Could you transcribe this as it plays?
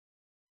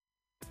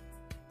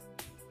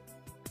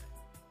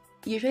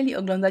Jeżeli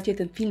oglądacie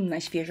ten film na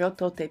świeżo,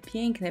 to te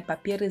piękne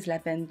papiery z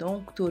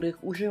lawendą,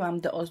 których użyłam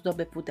do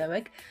ozdoby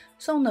pudełek,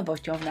 są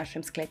nowością w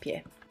naszym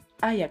sklepie.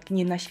 A jak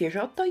nie na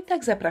świeżo, to i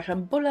tak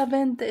zapraszam, bo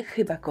lawendę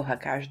chyba kocha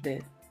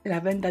każdy.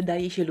 Lawenda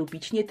daje się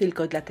lubić nie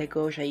tylko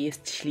dlatego, że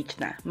jest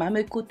śliczna.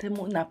 Mamy ku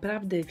temu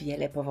naprawdę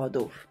wiele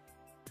powodów.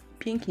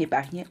 Pięknie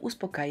pachnie,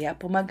 uspokaja,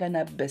 pomaga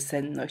na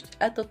bezsenność,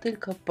 a to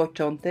tylko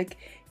początek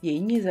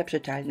jej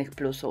niezaprzeczalnych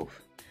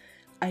plusów.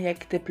 A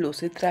jak te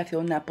plusy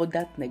trafią na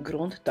podatny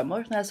grunt, to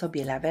można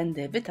sobie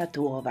lawendę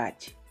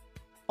wytatuować.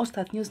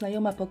 Ostatnio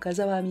znajoma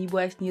pokazała mi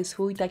właśnie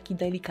swój taki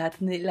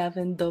delikatny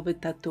lawendowy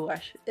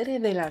tatuaż.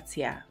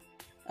 Rewelacja!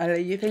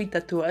 Ale jeżeli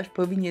tatuaż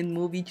powinien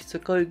mówić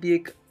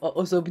cokolwiek o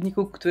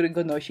osobniku, który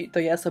go nosi, to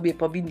ja sobie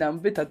powinnam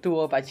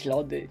wytatuować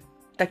lody.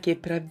 Takie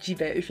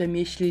prawdziwe,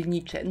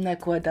 rzemieślnicze,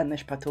 nakładane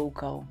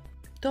szpatułką.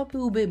 To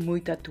byłby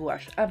mój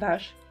tatuaż, a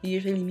wasz?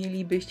 Jeżeli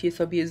mielibyście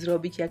sobie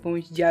zrobić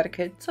jakąś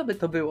dziarkę, co by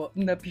to było?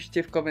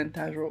 Napiszcie w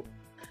komentarzu.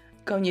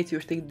 Koniec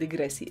już tych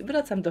dygresji,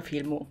 wracam do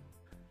filmu.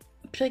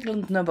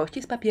 Przegląd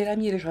nowości z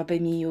papierami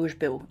ryżowymi już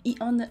był i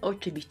one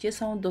oczywiście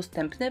są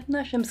dostępne w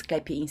naszym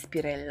sklepie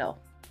Inspirello.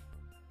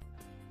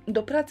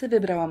 Do pracy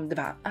wybrałam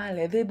dwa,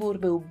 ale wybór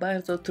był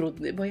bardzo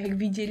trudny, bo jak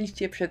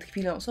widzieliście przed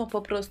chwilą są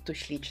po prostu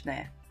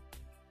śliczne.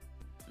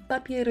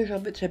 Papier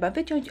ryżowy trzeba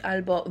wyciąć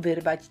albo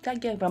wyrwać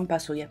tak jak Wam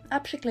pasuje, a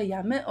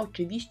przyklejamy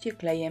oczywiście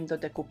klejem do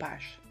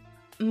Decoupage.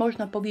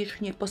 Można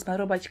powierzchnię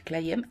posmarować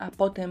klejem, a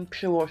potem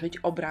przyłożyć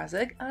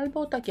obrazek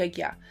albo tak jak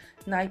ja.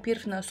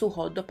 Najpierw na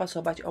sucho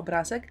dopasować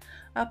obrazek,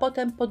 a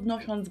potem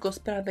podnosząc go z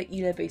prawej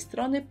i lewej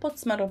strony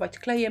podsmarować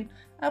klejem,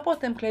 a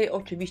potem klej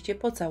oczywiście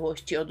po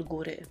całości od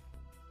góry.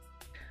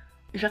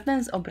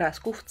 Żaden z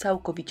obrazków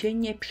całkowicie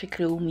nie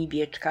przykrył mi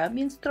wieczka,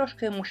 więc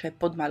troszkę muszę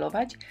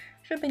podmalować,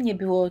 żeby nie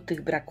było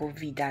tych braków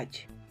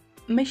widać.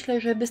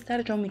 Myślę, że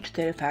wystarczą mi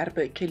 4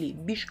 farby, czyli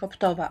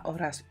biszkoptowa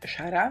oraz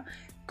szara,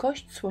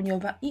 kość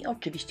słoniowa i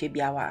oczywiście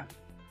biała.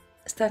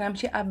 Staram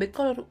się, aby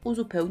kolor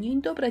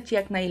uzupełnień dobrać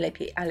jak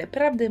najlepiej, ale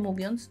prawdę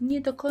mówiąc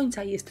nie do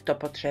końca jest to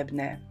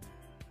potrzebne.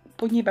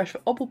 Ponieważ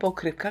w obu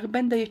pokrywkach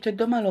będę jeszcze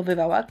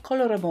domalowywała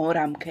kolorową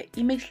ramkę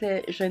i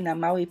myślę, że na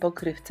małej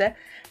pokrywce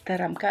ta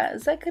ramka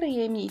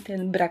zakryje mi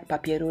ten brak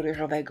papieru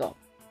ryżowego.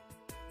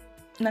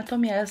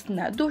 Natomiast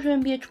na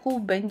dużym wieczku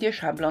będzie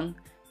szablon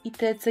i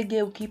te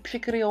cegiełki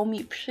przykryją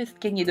mi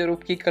wszystkie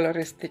niedoróbki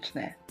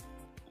kolorystyczne.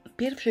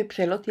 Pierwszy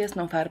przelot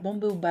jasną farbą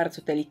był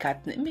bardzo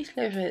delikatny,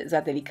 myślę, że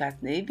za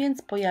delikatny,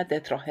 więc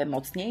pojadę trochę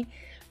mocniej,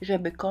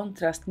 żeby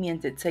kontrast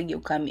między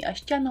cegiełkami a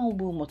ścianą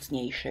był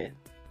mocniejszy.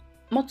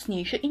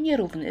 Mocniejszy i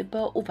nierówny,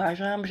 bo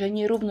uważam, że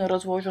nierówno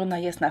rozłożona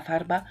jasna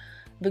farba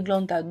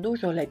wygląda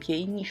dużo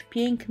lepiej niż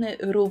piękny,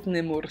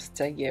 równy mur z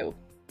cegieł.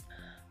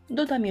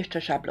 Dodam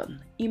jeszcze szablon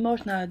i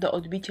można do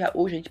odbicia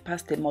użyć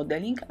pasty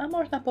modeling, a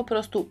można po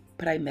prostu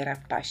primera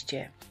w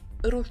paście.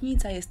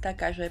 Różnica jest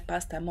taka, że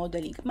pasta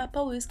modeling ma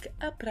połysk,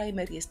 a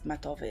primer jest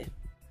matowy.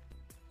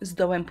 Z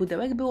dołem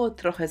pudełek było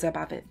trochę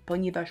zabawy,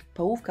 ponieważ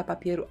połówka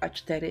papieru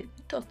A4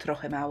 to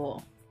trochę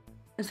mało.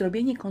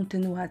 Zrobienie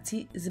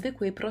kontynuacji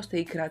zwykłej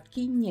prostej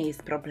kratki nie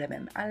jest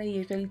problemem, ale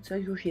jeżeli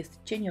coś już jest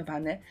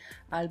cieniowane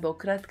albo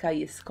kratka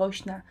jest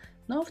skośna,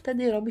 no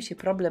wtedy robi się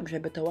problem,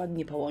 żeby to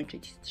ładnie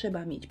połączyć.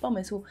 Trzeba mieć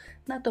pomysł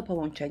na to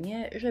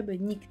połączenie, żeby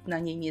nikt na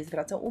nie nie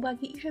zwracał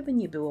uwagi i żeby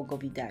nie było go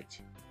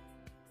widać.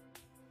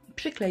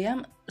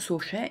 Przyklejam,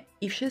 suszę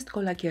i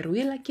wszystko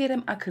lakieruję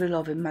lakierem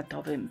akrylowym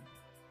matowym.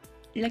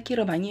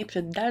 Lakierowanie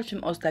przed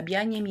dalszym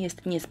ozdabianiem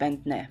jest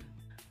niezbędne.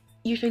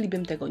 Jeżeli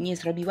bym tego nie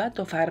zrobiła,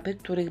 to farby,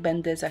 których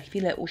będę za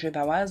chwilę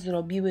używała,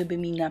 zrobiłyby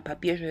mi na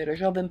papierze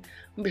ryżowym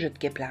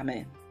brzydkie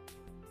plamy.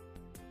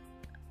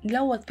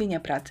 Dla ułatwienia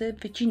pracy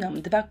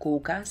wycinam 2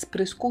 kółka,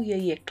 spryskuję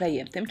je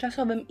klejem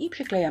tymczasowym i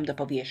przyklejam do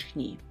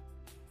powierzchni.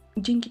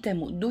 Dzięki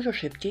temu dużo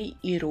szybciej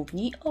i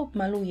równiej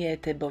obmaluję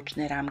te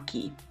boczne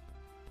ramki.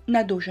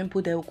 Na dużym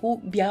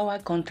pudełku biała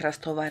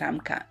kontrastowa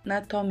ramka,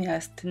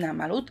 natomiast na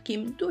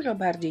malutkim dużo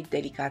bardziej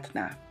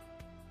delikatna.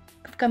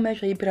 W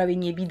kamerze jej prawie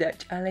nie widać,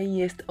 ale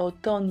jest o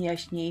ton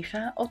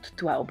jaśniejsza od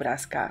tła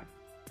obrazka.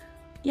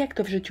 Jak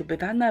to w życiu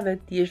bywa, nawet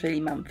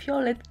jeżeli mam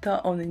fiolet,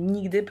 to on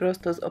nigdy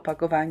prosto z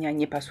opakowania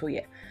nie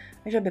pasuje.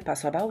 Żeby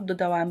pasował,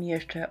 dodałam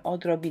jeszcze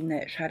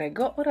odrobinę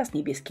szarego oraz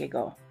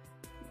niebieskiego.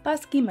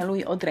 Paski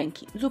maluję od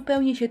ręki,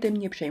 zupełnie się tym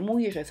nie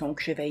przejmuję, że są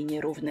krzywe i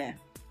nierówne.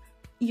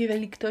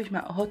 Jeżeli ktoś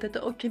ma ochotę,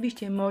 to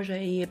oczywiście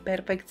może je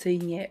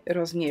perfekcyjnie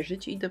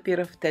rozmierzyć i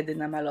dopiero wtedy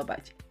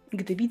namalować.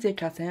 Gdy widzę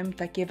czasem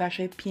takie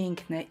wasze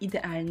piękne,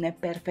 idealne,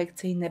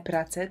 perfekcyjne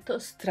prace, to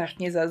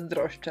strasznie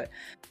zazdroszczę.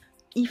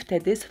 I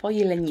wtedy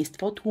swoje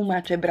lenistwo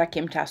tłumaczę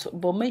brakiem czasu,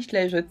 bo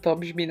myślę, że to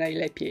brzmi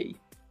najlepiej.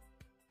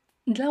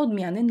 Dla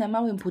odmiany na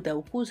małym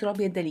pudełku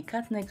zrobię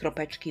delikatne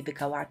kropeczki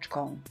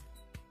wykałaczką.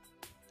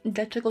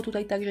 Dlaczego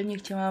tutaj także nie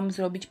chciałam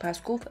zrobić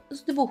pasków?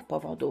 Z 2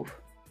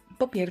 powodów.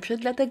 Po pierwsze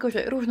dlatego,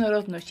 że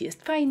różnorodność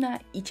jest fajna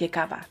i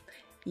ciekawa.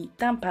 I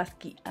tam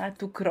paski, a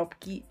tu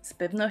kropki, z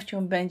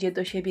pewnością będzie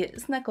do siebie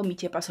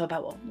znakomicie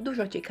pasowało.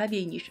 Dużo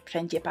ciekawiej niż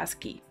wszędzie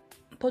paski.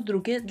 Po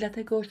drugie,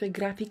 dlatego, że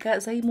grafika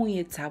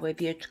zajmuje całe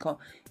wieczko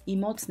i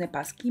mocne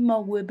paski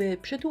mogłyby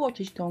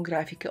przytłoczyć tą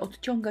grafikę,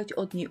 odciągać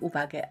od niej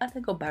uwagę, a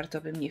tego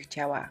bardzo bym nie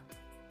chciała.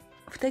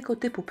 W tego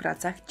typu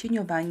pracach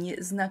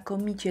cieniowanie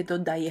znakomicie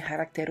dodaje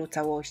charakteru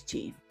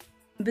całości.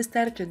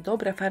 Wystarczy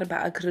dobra farba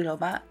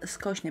akrylowa,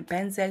 skośny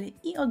pędzel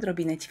i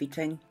odrobinę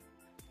ćwiczeń.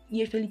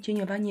 Jeżeli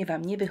cieniowanie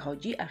Wam nie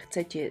wychodzi, a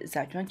chcecie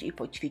zacząć i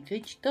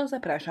poćwiczyć, to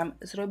zapraszam,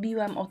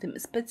 zrobiłam o tym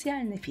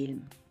specjalny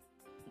film.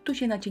 Tu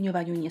się na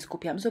cieniowaniu nie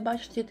skupiam,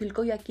 zobaczcie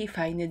tylko jaki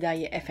fajny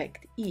daje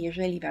efekt i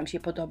jeżeli Wam się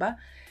podoba,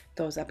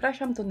 to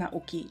zapraszam do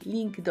nauki.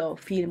 Link do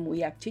filmu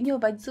jak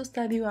cieniować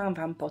zostawiłam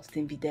Wam pod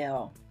tym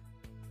wideo.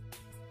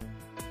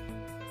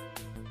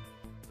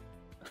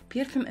 W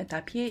pierwszym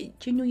etapie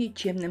cieniuję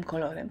ciemnym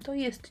kolorem, to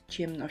jest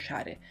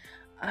ciemnoszary,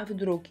 a w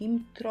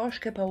drugim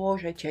troszkę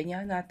położę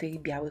cienia na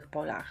tych białych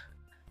polach.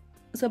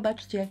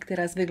 Zobaczcie jak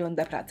teraz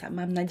wygląda praca.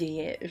 Mam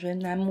nadzieję, że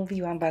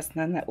namówiłam Was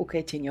na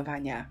naukę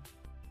cieniowania.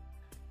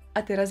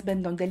 A teraz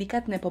będą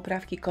delikatne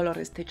poprawki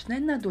kolorystyczne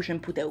na dużym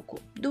pudełku.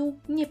 Dół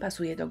nie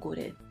pasuje do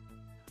góry.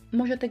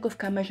 Może tego w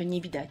kamerze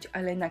nie widać,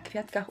 ale na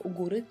kwiatkach u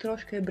góry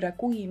troszkę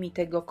brakuje mi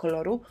tego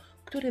koloru,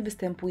 który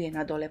występuje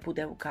na dole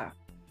pudełka.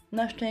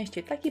 Na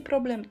szczęście taki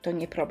problem to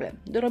nie problem.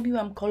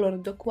 Dorobiłam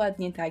kolor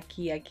dokładnie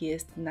taki jak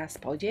jest na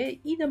spodzie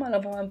i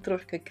domalowałam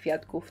troszkę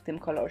kwiatków w tym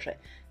kolorze.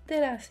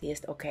 Teraz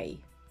jest ok.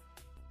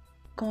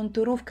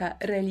 Konturówka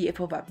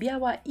reliefowa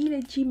biała i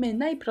lecimy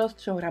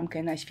najprostszą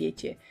ramkę na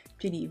świecie,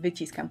 czyli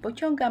wyciskam,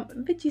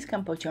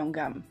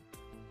 pociągam.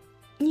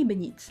 Niby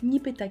nic,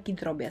 niby taki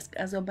drobiazg,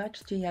 a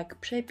zobaczcie jak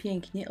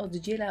przepięknie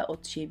oddziela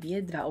od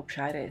siebie dwa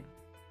obszary.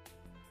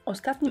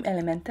 Ostatnim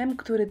elementem,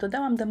 który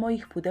dodałam do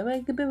moich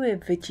pudełek były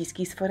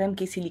wyciski z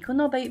foremki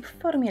silikonowej w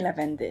formie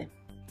lawendy.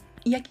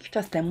 Jakiś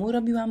czas temu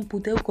robiłam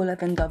pudełko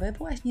lawendowe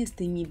właśnie z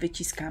tymi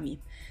wyciskami.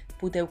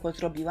 Pudełko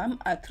zrobiłam,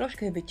 a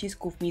troszkę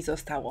wycisków mi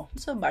zostało.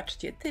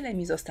 Zobaczcie, tyle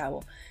mi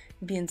zostało,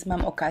 więc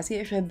mam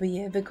okazję, żeby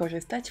je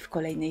wykorzystać w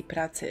kolejnej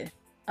pracy.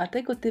 A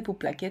tego typu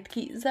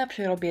plakietki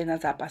zawsze robię na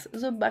zapas.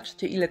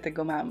 Zobaczcie ile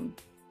tego mam.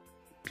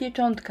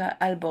 Pieczątka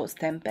albo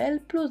stempel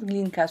plus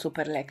glinka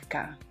super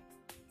lekka.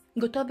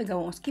 Gotowe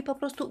gałązki po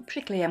prostu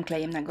przyklejam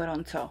klejem na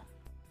gorąco.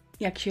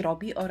 Jak się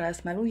robi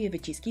oraz maluję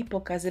wyciski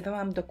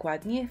pokazywałam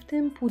dokładnie w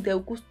tym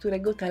pudełku, z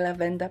którego ta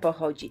lawenda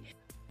pochodzi.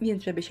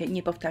 Więc żeby się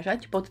nie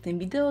powtarzać, pod tym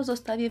wideo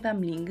zostawię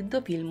Wam link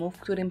do filmu, w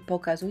którym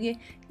pokazuję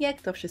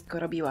jak to wszystko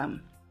robiłam.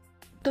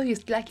 To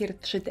jest lakier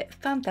 3D,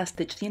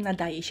 fantastycznie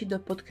nadaje się do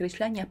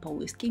podkreślania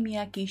połyskiem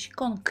jakichś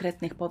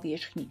konkretnych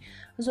powierzchni.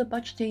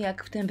 Zobaczcie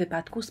jak w tym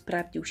wypadku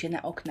sprawdził się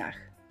na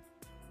oknach.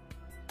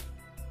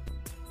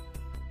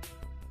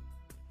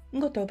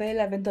 Gotowe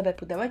lawendowe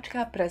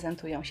pudełeczka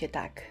prezentują się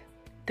tak.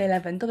 Te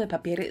lawendowe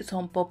papiery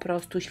są po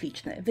prostu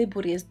śliczne.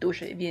 Wybór jest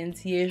duży,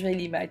 więc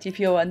jeżeli macie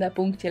fioła na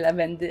punkcie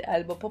lawendy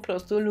albo po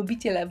prostu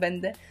lubicie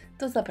lawendę,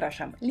 to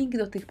zapraszam. Link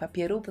do tych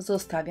papierów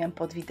zostawiam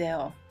pod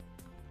wideo.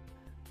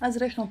 A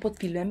zresztą pod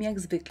filmem jak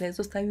zwykle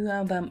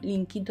zostawiłam Wam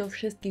linki do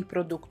wszystkich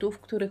produktów,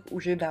 których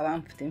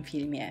używałam w tym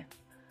filmie.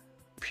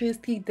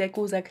 Wszystkich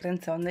deku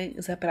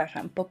zakręconych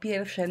zapraszam po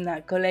pierwsze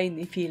na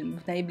kolejny film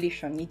w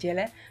najbliższą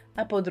niedzielę,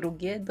 a po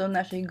drugie do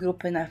naszej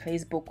grupy na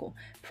Facebooku.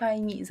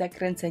 Fajni,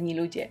 zakręceni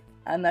ludzie,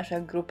 a nasza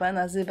grupa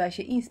nazywa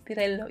się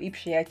Inspirello i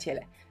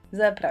Przyjaciele.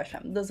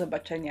 Zapraszam, do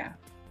zobaczenia.